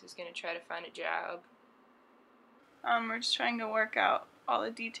Alexis is going to try to find a job. We're just trying to work out all the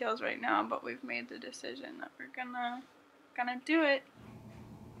details right now, but we've made the decision that we're gonna do it.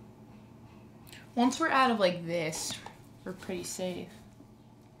 Once we're out of like this, we're pretty safe.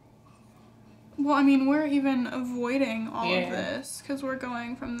 Well, I mean, we're even avoiding all Yeah. of this because we're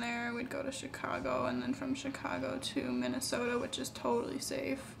going from there. We'd go to Chicago, and then from Chicago to Minnesota, which is totally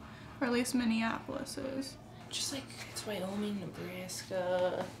safe, or at least Minneapolis is. Just like it's Wyoming,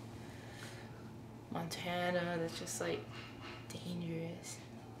 Nebraska, Montana. That's just like dangerous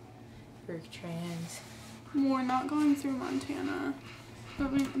for trans. We're not going through Montana.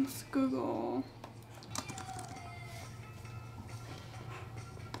 Let's Google.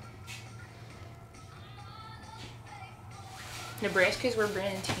 Nebraska's where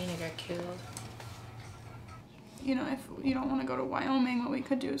Brandon Tina got killed. You know, if you don't want to go to Wyoming, what we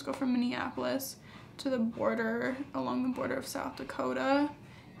could do is go from Minneapolis to the border, along the border of South Dakota,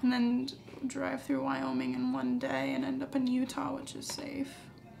 and then drive through Wyoming in one day and end up in Utah, which is safe.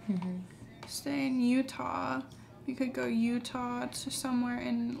 Mm-hmm. Stay in Utah. We could go Utah to somewhere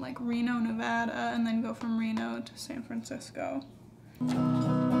in like Reno, Nevada, and then go from Reno to San Francisco.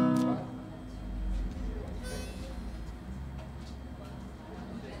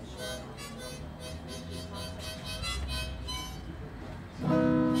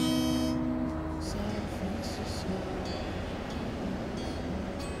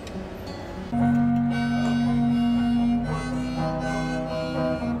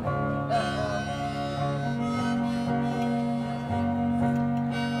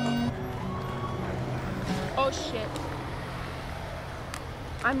 Oh shit.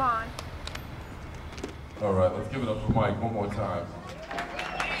 I'm on. All right, let's give it up for Mike one more time.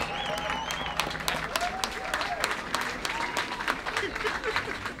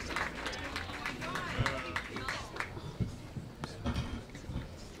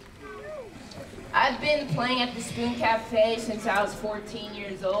 I've been playing at the Spoon Cafe since I was 14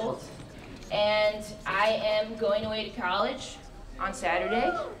 years old, and I am going away to college on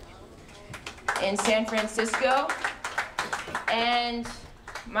Saturday in San Francisco, and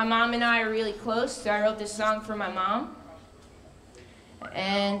my mom and I are really close, so I wrote this song for my mom,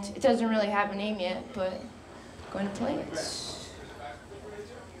 and it doesn't really have a name yet, but I'm going to play it.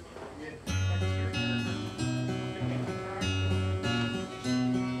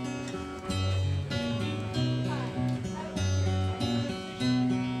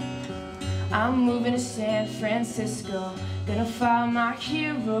 I'm moving to San Francisco, gonna follow my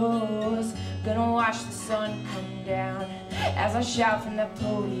heroes, gonna watch the sun come down as I shout from the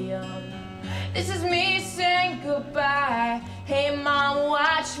podium. This is me saying goodbye. Hey mom,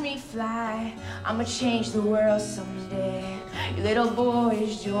 watch me fly. I'ma change the world someday. Your little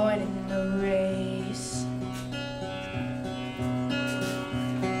boy's joining the race.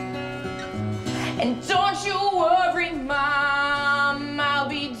 And don't you worry, mom, I'll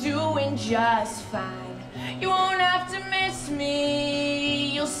be doing just fine. You won't have to miss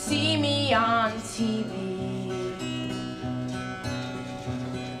me, you'll see me on TV.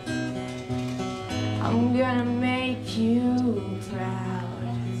 I'm gonna make you proud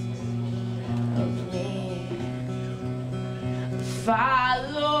of me.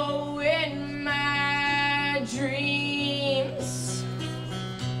 Following my dreams.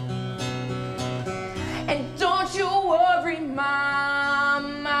 And don't you worry,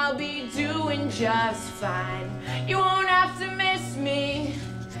 mom, I'll be doing just fine. You won't have to miss me,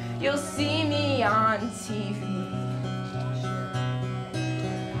 you'll see me on TV.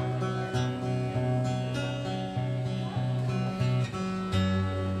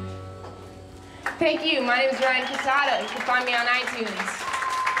 Thank you. My name is Ryan Cassata. You can find me on iTunes.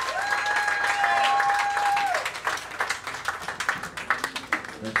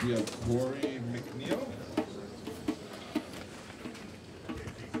 Next we have Corey McNeil.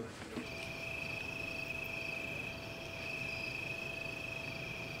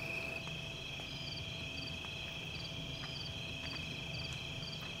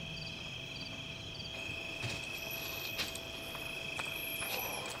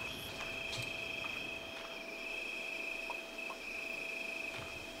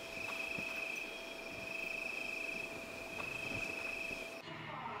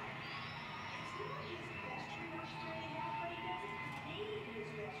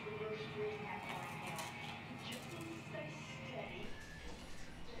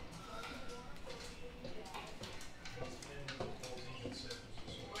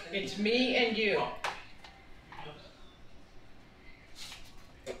 It's me and you.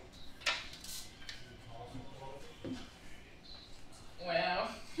 Well,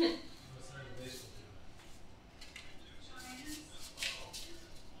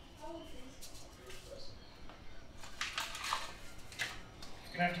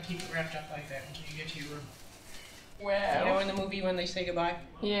 You get to your room. Wow. You know in the movie when they say goodbye?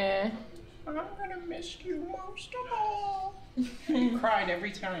 Yeah. I'm gonna miss you most of all. I cried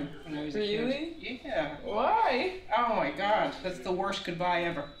every time when I was a kid. Really? Yeah. Why? Oh my god, that's the worst goodbye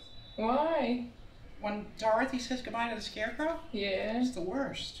ever. Why? When Dorothy says goodbye to the Scarecrow? Yeah. It's the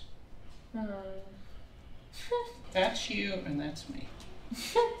worst. That's you and that's me.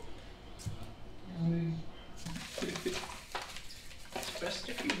 It's best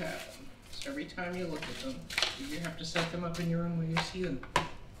if you have them. So every time you look at them, you have to set them up in your room where you see them.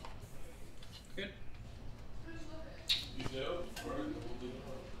 Good. You do? All right, we'll do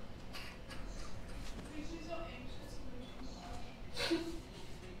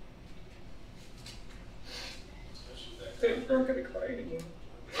I'm not gonna cry anymore.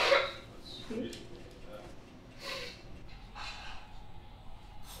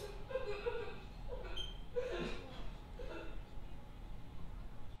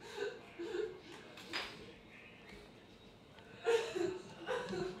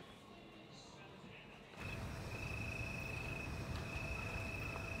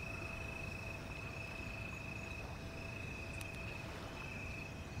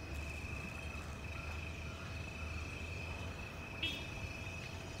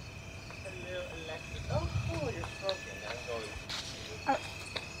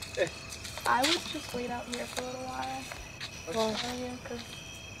 I would just wait out here for a little while. Because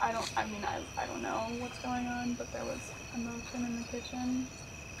I don't know what's going on, but there was a motion in the kitchen.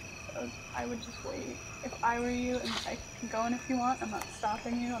 So I would just wait. If I were you, and I can go in if you want, I'm not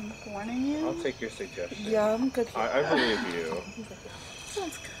stopping you, I'm just warning you. I'll take your suggestion. Yeah, I'm good. I believe you.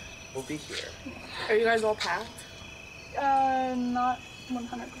 Sounds good. We'll be here. Are you guys all packed? Not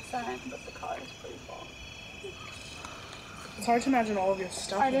 100%, but the car is pretty full. It's hard to imagine all of your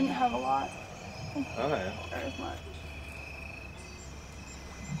stuff. I didn't have a lot. Okay. Or as much.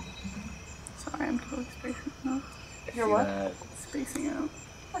 Sorry, I'm totally spacing out. You're what? Spacing out.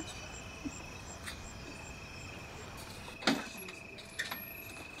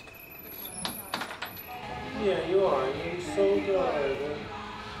 Yeah, you are. You're so good.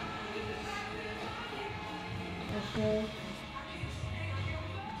 Okay.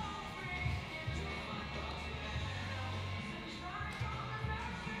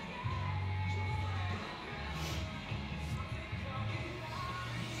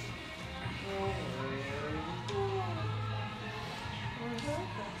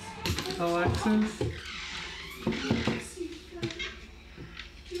 Alexis?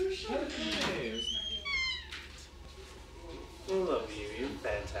 Hey. I love you. You're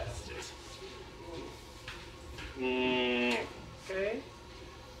fantastic. Okay.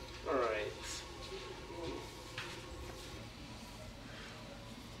 All right.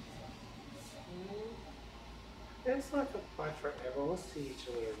 It's not goodbye forever. We'll see each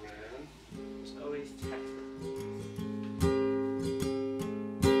other, man. Just always text.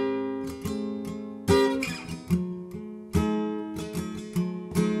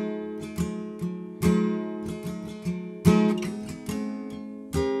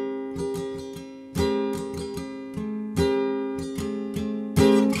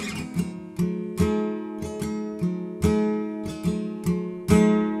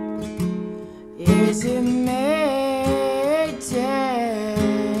 Is it Mayday?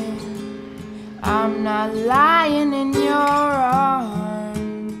 I'm not lying in your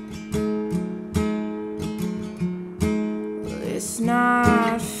arms. Well, it's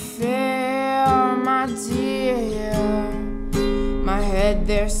not fair, my dear. My head,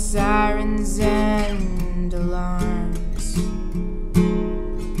 there's sirens and alarms.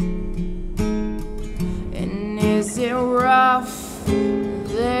 And is it rough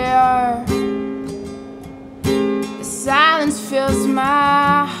there? Silence fills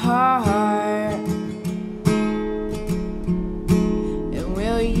my heart. And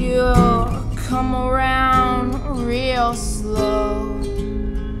will you come around real slow?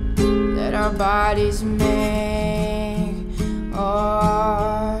 Let our bodies make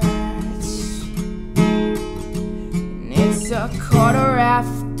art. And it's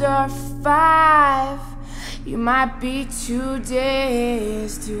 5:15. You might be 2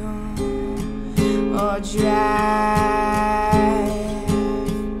 days to or drive.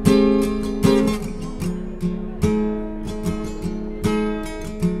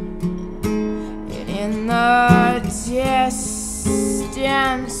 And in the distance,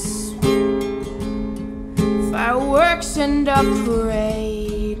 fireworks and a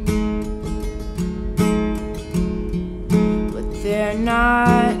parade, but they're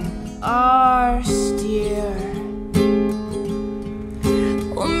not ours, dear.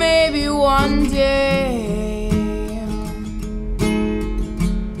 Well, maybe one day.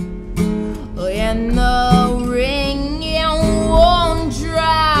 Oh, yeah,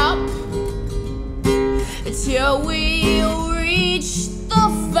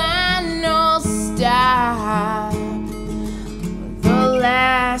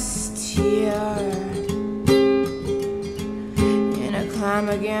 I'm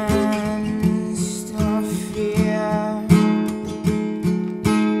against our fear.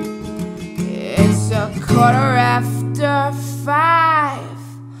 It's 5:15.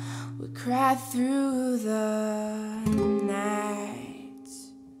 We cry through the night.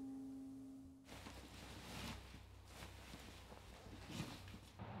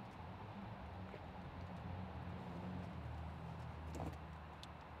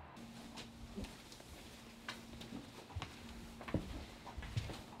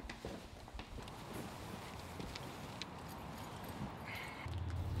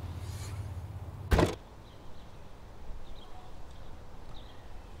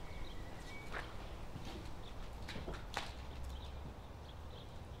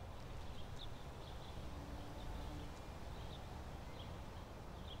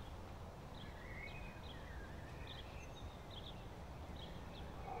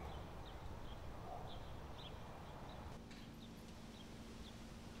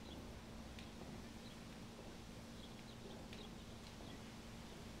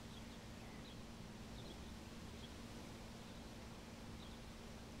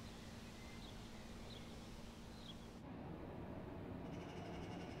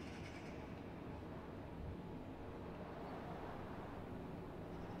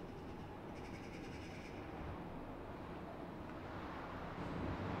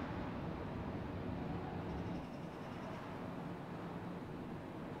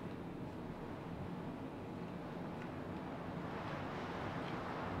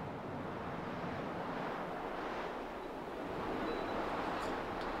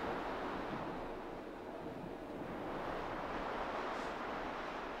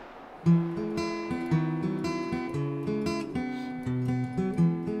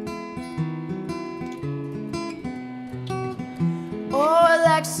 Oh,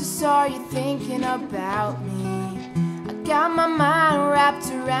 Alexis, are you thinking about me? I got my mind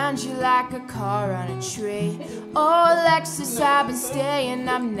wrapped around you like a car on a tree. Oh, Alexis, I've been staying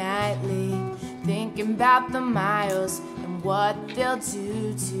up nightly, thinking about the miles and what they'll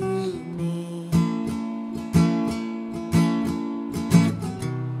do to me.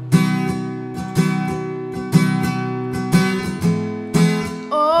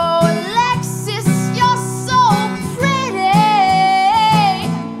 Oh, Alexis, you're so pretty.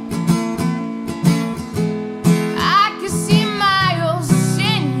 I can see miles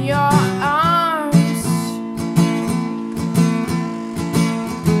in your arms.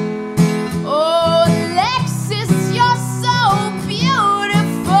 Oh, Alexis, you're so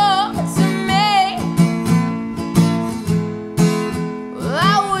beautiful to me. Well, I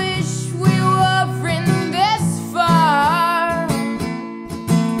wish we weren't this far.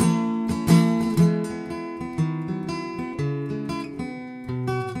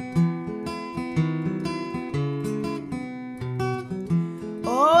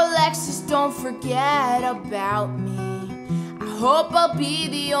 Oh, Alexis, don't forget about me. I hope I'll be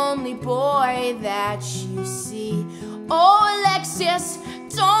the only boy that you see. Oh, Alexis,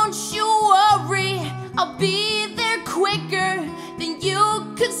 don't you worry, I'll be there quicker than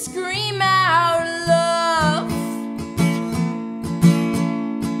you could scream out love.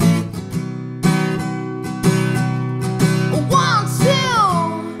 One, two.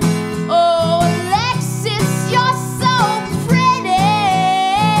 Oh, Alexis, you're so pretty.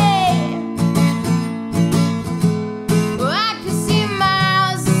 I can see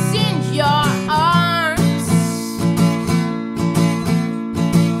miles in your arms.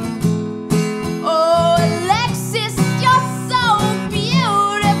 Oh, Alexis, you're so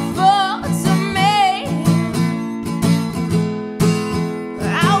beautiful to me. I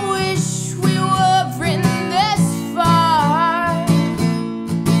wish we weren't this far.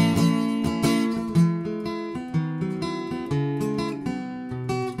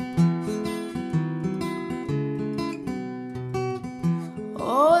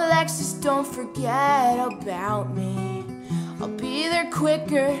 Oh, Alexis, don't forget about me. I'll be there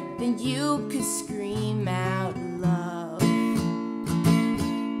quicker than you could scream.